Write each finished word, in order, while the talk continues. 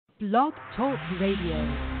Blog Talk Radio.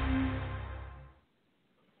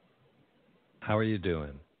 How are you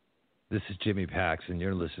doing? This is Jimmy Pax, and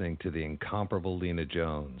you're listening to the incomparable Lina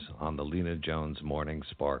Jones on the Lina Jones Morning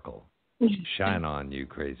Sparkle. Shine on, you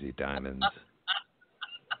crazy diamonds.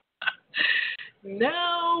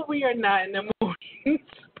 No, we are not in the morning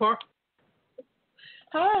sparkle.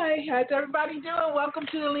 Hi, how's everybody doing? Welcome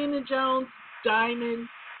to the Lina Jones DiamondNetwork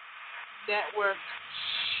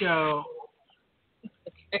Show.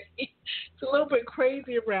 Okay. It's a little bit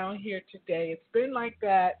crazy around here today. It's been like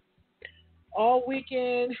that all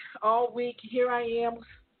weekend, all week. Here I am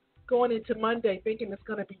going into Monday thinking it's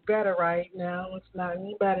going to be better right now. It's not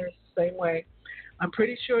any better. It's the same way. I'm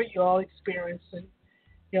pretty sure you're all experiencing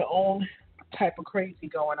your own type of crazy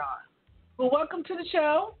going on. Well, welcome to the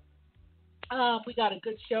show. We got a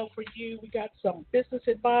good show for you. We got some business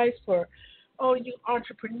advice for all you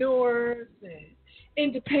entrepreneurs and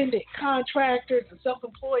independent contractors and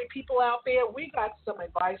self-employed people out there. We got some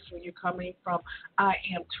advice for you coming from I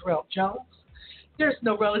am Terrell Jones. There's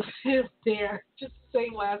no relative there, just the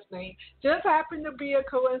same last name. Just happened to be a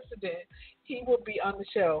coincidence. He will be on the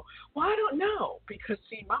show. Well, I don't know because,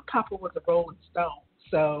 see, my papa was a Rolling Stone.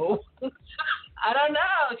 So I don't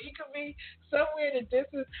know. He could be somewhere in the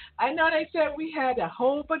distance. I know they said we had a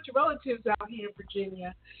whole bunch of relatives out here in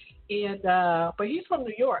Virginia, and but he's from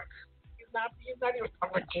New York. He's not even from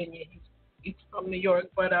Virginia. He's from New York.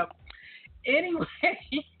 But anyway,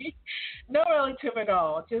 no relative at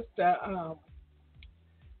all. Just a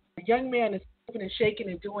young man is moving and shaking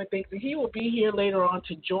and doing things, and he will be here later on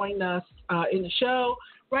to join us in the show.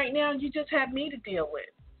 Right now, you just have me to deal with.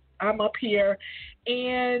 I'm up here,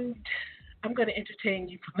 and I'm going to entertain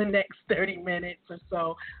you for the next 30 minutes or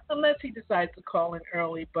so, unless he decides to call in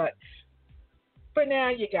early. But for now,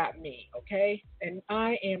 you got me, okay? And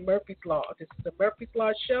I am Murphy's Law. This is the Murphy's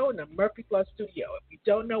Law Show in the Murphy's Law Studio. If you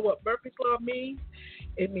don't know what Murphy's Law means,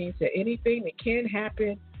 it means that anything that can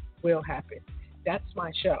happen will happen. That's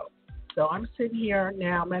my show. So I'm sitting here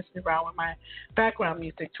now messing around with my background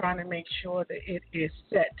music, trying to make sure that it is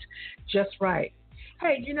set just right.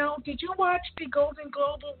 Hey, you know, did you watch the Golden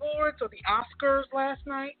Globe Awards or the Oscars last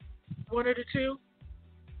night? One or the two?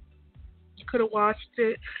 You could have watched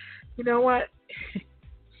it. You know what?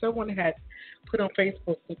 Someone had put on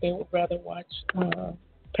Facebook that they would rather watch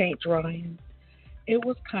paint drying. It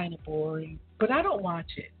was kind of boring, but I don't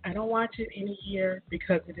watch it. I don't watch it any year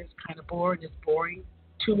because it is kind of boring. It's boring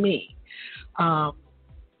to me. Why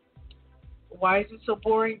is it so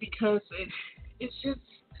boring? Because it's just,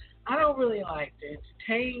 I don't really like the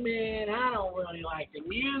entertainment. I don't really like the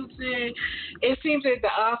music. It seems that the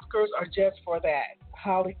Oscars are just for that,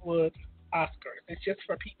 Hollywood Oscars. It's just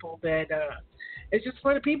for people that, it's just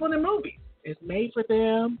for the people in the movies. It's made for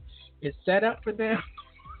them. It's set up for them.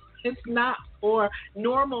 It's not for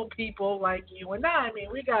normal people like you and I. I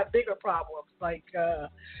mean, we got bigger problems like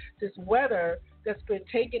this weather that's been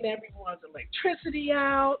taking everyone's electricity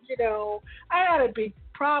out. You know, I had a big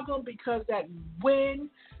problem because that wind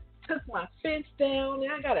took my fence down,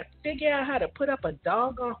 and I got to figure out how to put up a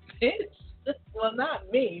doggone fence. Well, not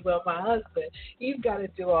me, but my husband. He's got to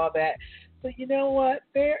do all that. So you know what?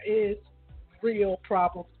 There is real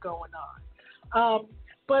problems going on.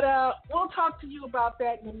 But we'll talk to you about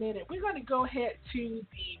that in a minute. We're going to go ahead to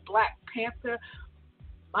the Black Panther.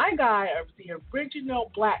 My guy, the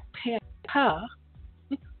original Black Panther.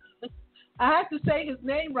 I have to say his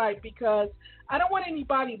name right because I don't want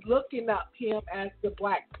anybody looking up him as the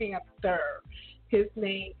Black Panther. His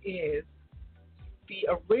name is the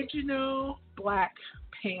original Black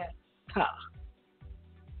Panther.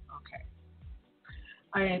 Okay.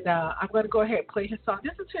 And I'm going to go ahead and play his song.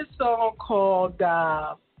 This is his song called,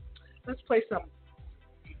 let's play some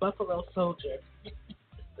Buffalo Soldier.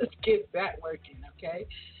 Let's get that working, okay?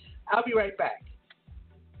 I'll be right back.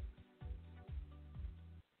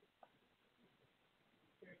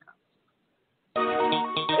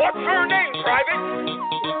 What's her name, Private?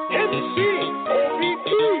 MC, OBP,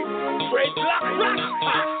 Great Black Rasta.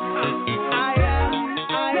 I am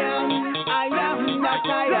that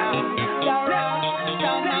I am.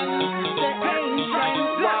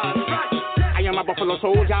 I am a Buffalo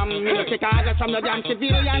soldier, music artist from the damn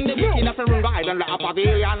civilian. The wicked of the run ride and the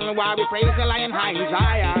pavilion, while we praise the lion high in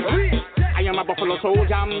Zion. I am a Buffalo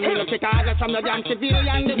soldier, music artist from the damn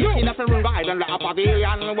civilian. The wicked of the run ride and the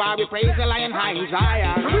pavilion, while we praise the lion high in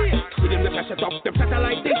Zion. With them the pressure up, the pressure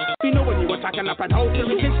like this. You know when you were talking up and how to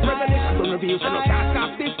make this revelation. Don't reveal, so no can't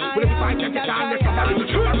stop this. But if you find that you can't, there's somebody who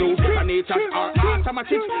should know. Different natures are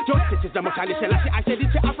automatics. Justice is the most I said it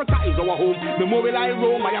to Africa. is our home. The more will I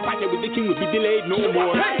roam, my appointment with the king will be delayed no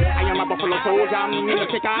more. I am a buffalo soldier, me no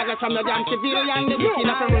take orders from the damn civilian. The king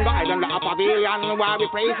of the run guide under a pavilion, while we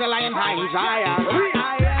praise the lion high in Zion.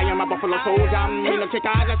 I am a buffalo soldier, me no take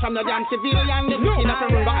orders from the damn civilian. The king of the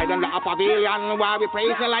run guide under a pavilion, while we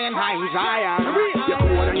praise the lion high in Zion. You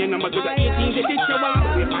call on your number to the 18th, the teacher walk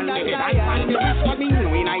away from the head and find the risk for me, no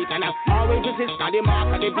night and I always resist, the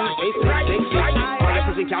mark of the beast, face, all the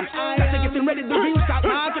prison camps. That's a getting ready to restart,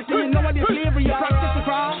 man. Just so you know what the slavery, you practice the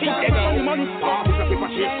cross. It's all money, all this paper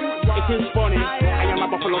shit. It is funny, I am a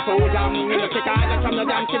buffalo soldier, me no take orders from the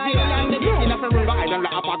damn civilian. The king of the run guide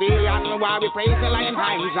under a pavilion, while we praise the lion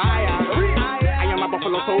high in Zion. I am a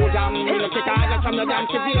buffalo soldier, me no take orders from the damn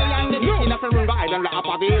civilian. The king of the run guide under a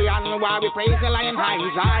pavilion, while we praise the lion high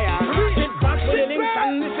in Zion. Sit back with the links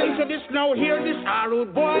and listen to this now, hear this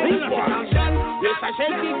rude boy. Yes, I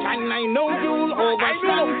said it and I know you'll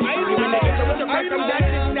overstand. Even the enter with the from that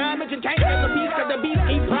is damage and can't get the piece of the beast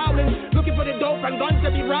keep prowling. Looking for the dope and guns to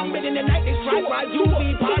be rumbling in the night they strike while you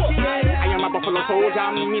be partying. I am a buffalo soldier,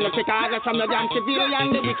 me no take orders from the damn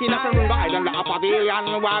civilian. The wicked of the run guide under a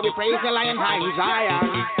pavilion, while we praise the lion high in Zion.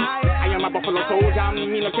 I am a buffalo soldier,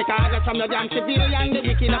 me no take orders from the damn civilian. The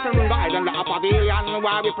wicked of the run guide under a pavilion,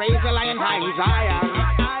 while we praise the lion high in Zion.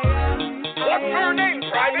 What's her name,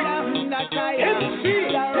 Private? MC,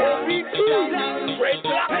 straight to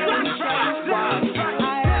the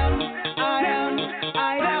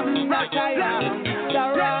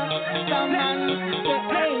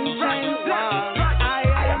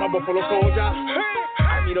I am a buffalo soldier.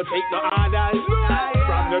 I need to take no orders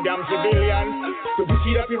from the damn civilian. To be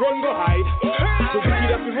see that we run go hide. To be see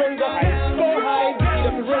that we run go hide. Go hide. We see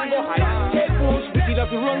that we run go hide. Take push. We see that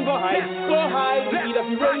we run go hide. Go hide. We see that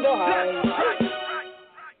we run go hide.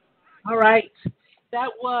 All right. That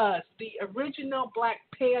was the original Black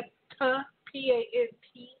Panther,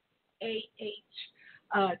 Pantah.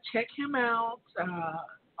 Check him out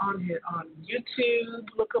on YouTube.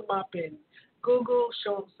 Look him up in Google.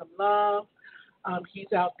 Show him some love.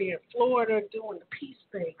 He's out there in Florida doing the peace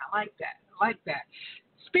thing. I like that.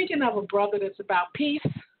 Speaking of a brother that's about peace,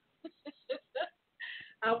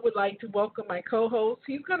 I would like to welcome my co-host.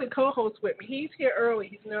 He's going to co-host with me. He's here early.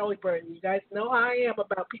 He's an early bird. You guys know how I am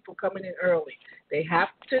about people coming in early. They have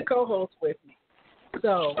to co-host with me.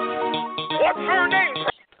 So, what's her name?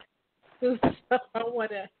 I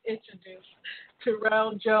want to introduce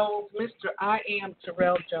Terrell Jones, Mr. I Am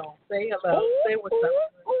Terrell Jones. Say hello. Say what's up.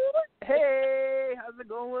 Hey, how's it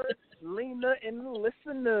going? Lina and the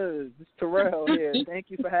listeners. It's Terrell here. Thank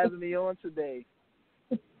you for having me on today.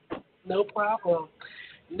 No problem.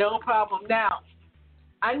 Now,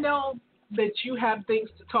 I know that you have things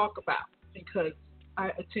to talk about because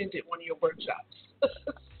I attended one of your workshops.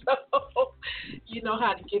 So you know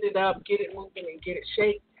how to get it up, get it moving, and get it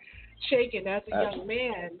shaking. As a young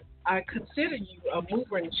man, I consider you a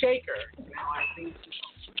mover and shaker. You know, I think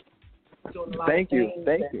you're doing a lot of things.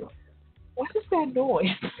 Thank you. What is that noise?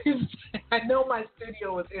 I know my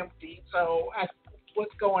studio is empty, so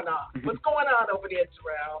what's going on? What's going on over there,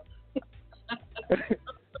 Terrell?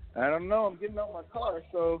 I don't know. I'm getting out my car,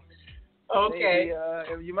 so okay.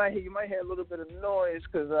 Maybe, you might hear a little bit of noise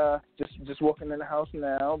because just walking in the house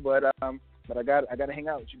now. But I got to hang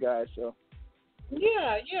out with you guys. So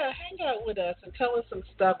yeah, hang out with us and tell us some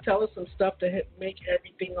stuff. Tell us some stuff to make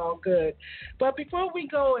everything all good. But before we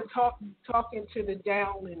go and talk into the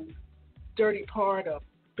down and dirty part of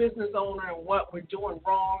business owner and what we're doing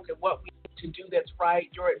wrong and what we need to do that's right,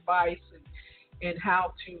 your advice and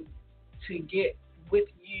how to get with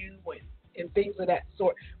you and things of that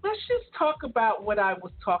sort. Let's just talk about what I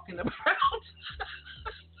was talking about.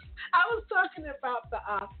 I was talking about the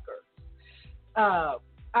Oscars.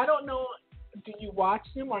 I don't know, do you watch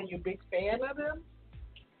them? Are you a big fan of them?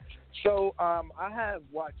 So I've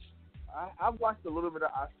watched a little bit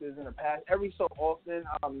of Oscars in the past, every so often.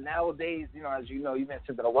 Nowadays, as you know, you've been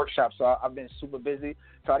to the workshop, so I've been super busy.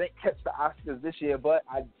 So I didn't catch the Oscars this year, but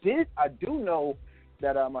I do know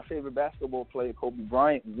that my favorite basketball player, Kobe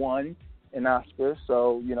Bryant, won an Oscar.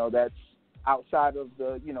 So, that's outside of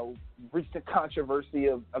the, recent controversy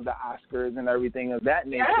of the Oscars and everything of that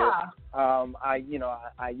nature. Yeah. I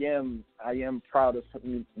am proud of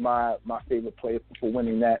my favorite player for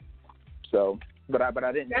winning that. So, but I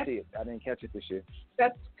didn't see it. I didn't catch it this year.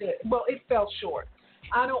 That's good. Well, it fell short.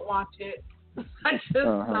 I don't watch it. I'm just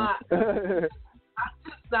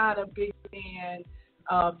not a big fan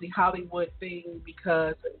of the Hollywood thing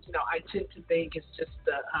because, I tend to think it's just,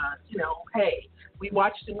 hey, we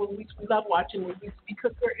watch the movies, we love watching movies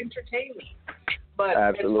because they're entertaining. But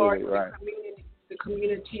absolutely, as far as the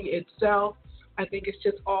community itself, I think it's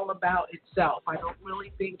just all about itself. I don't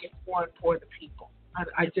really think it's one for the people.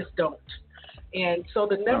 I just don't. And so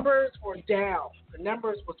the numbers were down. The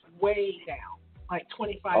numbers was way down, like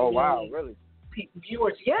 25 million. Oh, wow, really?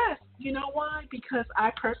 Viewers. Yes. You know why? Because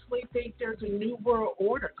I personally think there's a new world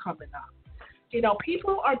order coming up.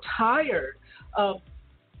 People are tired of,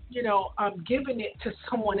 giving it to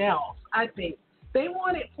someone else. I think they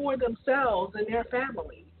want it for themselves and their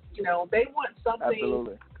families. They want something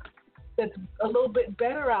Absolutely. that's a little bit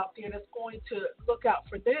better out there that's going to look out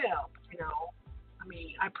for them. I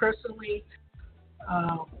mean, I personally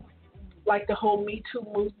like the whole Me Too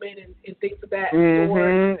movement and things of that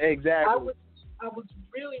sort. Exactly. I was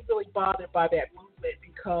really, really bothered by that movement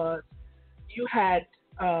because you had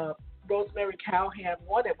Rosemary Calhoun,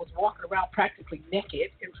 one that was walking around practically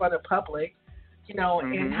naked in front of public,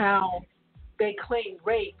 and how they claimed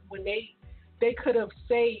rape when they could have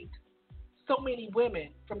saved so many women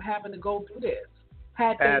from having to go through this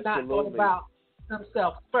had they not gone about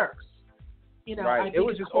themselves first. Right. It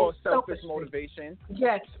was just all selfish motivation.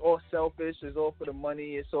 Yes. It's all selfish. It's all for the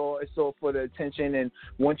money. It's all for the attention. And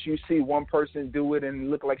once you see one person do it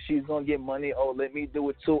and look like she's gonna get money, oh, let me do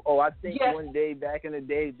it too. Oh, I think one day back in the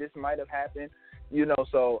day this might have happened.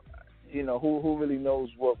 So who really knows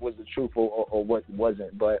what was the truth or what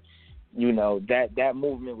wasn't? But that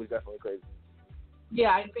movement was definitely crazy.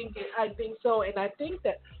 Yeah, I think so, and I think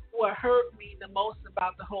that what hurt me the most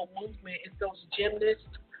about the whole movement is those gymnasts.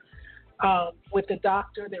 With the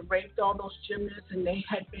doctor that raped all those gymnasts, and they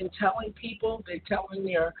had been telling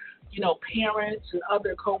their, parents and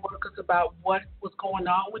other coworkers about what was going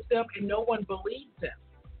on with them, and no one believed them.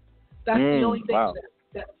 That's the only thing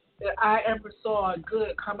that I ever saw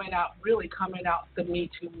good coming out the Me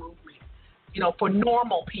Too movement, for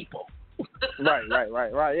normal people. Right.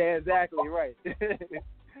 Yeah, exactly, right.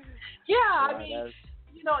 I mean,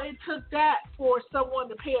 it took that for someone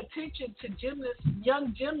to pay attention to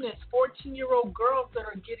young gymnasts, 14-year-old girls that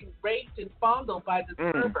are getting raped and fondled by the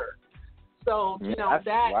server. So,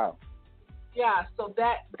 wow. Yeah, so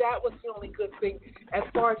that was the only good thing. As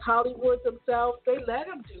far as Hollywood themselves, they let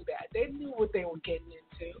them do that. They knew what they were getting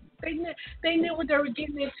into. They knew what they were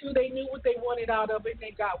getting into. They knew what they wanted out of it, and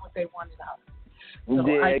they got what they wanted out of it. So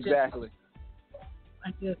exactly.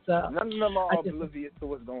 None of them are oblivious to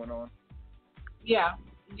what's going on. Yeah.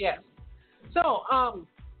 Yes. So,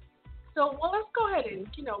 let's go ahead and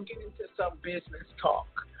get into some business talk.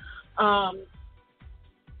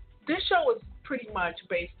 This show is pretty much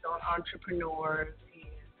based on entrepreneurs and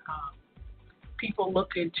people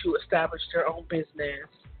looking to establish their own business.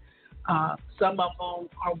 Some of them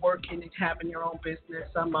are working and having their own business.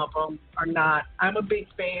 Some of them are not. I'm a big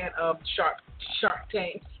fan of Shark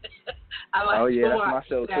Tank. I like to watch that's my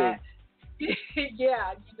show that. too.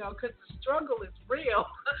 Yeah, because the struggle is real.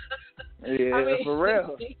 Yeah, I mean, for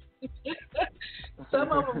real.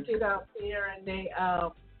 Some of them get out there and they,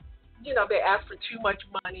 they ask for too much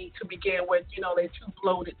money to begin with. They're too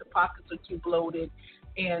bloated. The pockets are too bloated.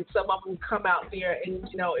 And some of them come out there and,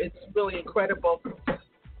 it's really incredible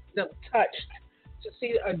them touched to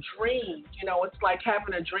see a dream. It's like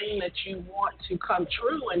having a dream that you want to come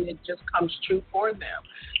true, and it just comes true for them.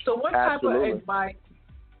 So what type of advice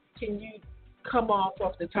can you come off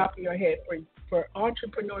the top of your head for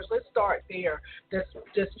entrepreneurs? Let's start there. That's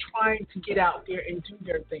just trying to get out there and do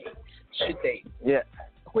their thing. Should they? Yeah.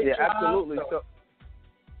 Absolutely. So,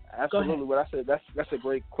 absolutely. What I said, that's a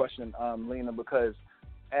great question, Lina, because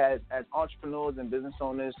as entrepreneurs and business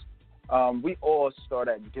owners, we all start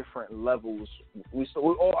at different levels. We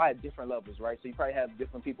all are at different levels, right? So you probably have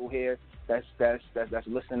different people here that's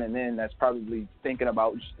listening in, that's probably thinking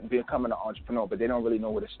about becoming an entrepreneur, but they don't really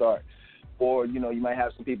know where to start. Or you might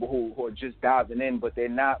have some people who are just diving in, but they're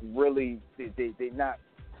not really they're not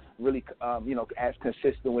really as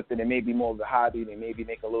consistent with it. They may be more of a hobby. They maybe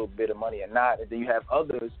make a little bit of money or not. And then you have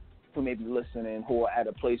others who may be listening who are at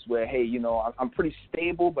a place where, hey, I'm pretty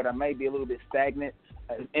stable, but I might be a little bit stagnant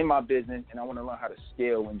in my business, and I want to learn how to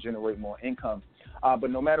scale and generate more income. But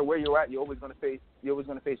no matter where you're at, you're always going to face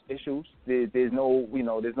issues. There's no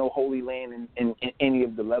holy land in any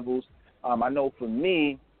of the levels. I know for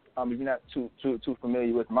me, if you're not too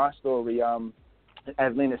familiar with my story,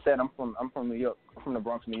 as Lina said, I'm from New York. I'm from the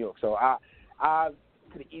Bronx, New York. So I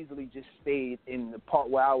could have easily just stayed in the part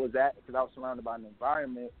where I was at because I was surrounded by an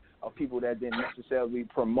environment of people that didn't necessarily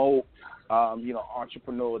promote,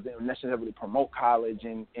 entrepreneurs, didn't necessarily promote college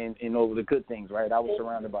and all the good things, right? I was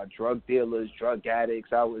surrounded by drug dealers, drug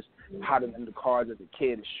addicts. I was hiding in the cars as a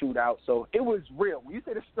kid, a shootout. So it was real. When you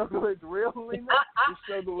say the struggle is real, Lina,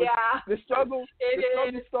 the struggle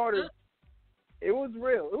started. It was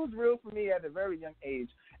real. It was real for me at a very young age.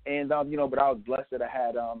 And but I was blessed that I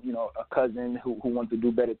had a cousin who wanted to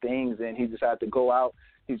do better things, and he decided to go out.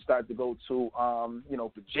 He started to go to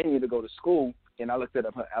Virginia to go to school, and I looked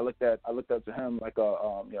up to him like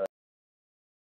a